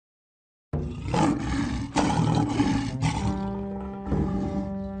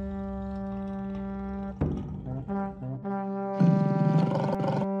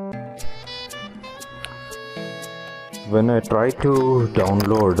when I try to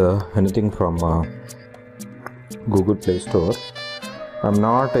download anything from Google Play Store, I'm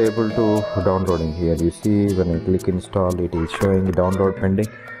not able to downloading here. You see, when I click install, it is showing download pending,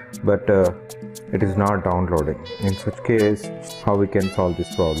 but it is not downloading. In such case, how we can solve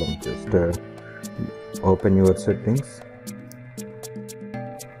this problem? Just open your settings,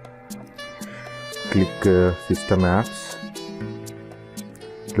 click system apps,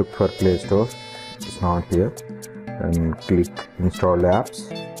 look for Play Store, it's not here, and click install apps.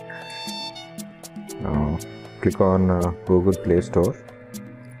 Now click on Google Play Store.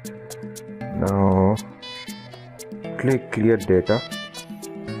 Now click clear data,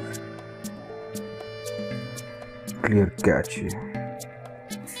 clear cache,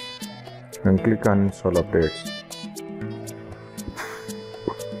 and click on install updates.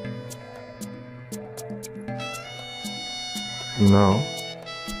 Now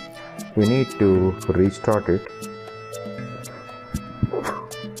we need to restart it.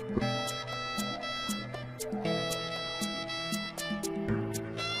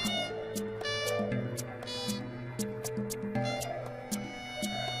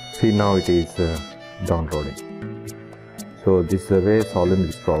 See, now it is downloading. So this is the way solving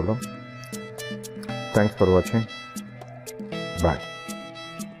this problem. Thanks for watching. Bye.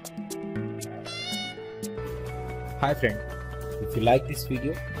 Hi friend, if you like this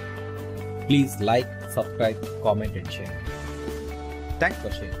video, please like, subscribe, comment and share. Thanks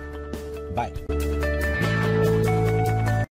for sharing. Bye.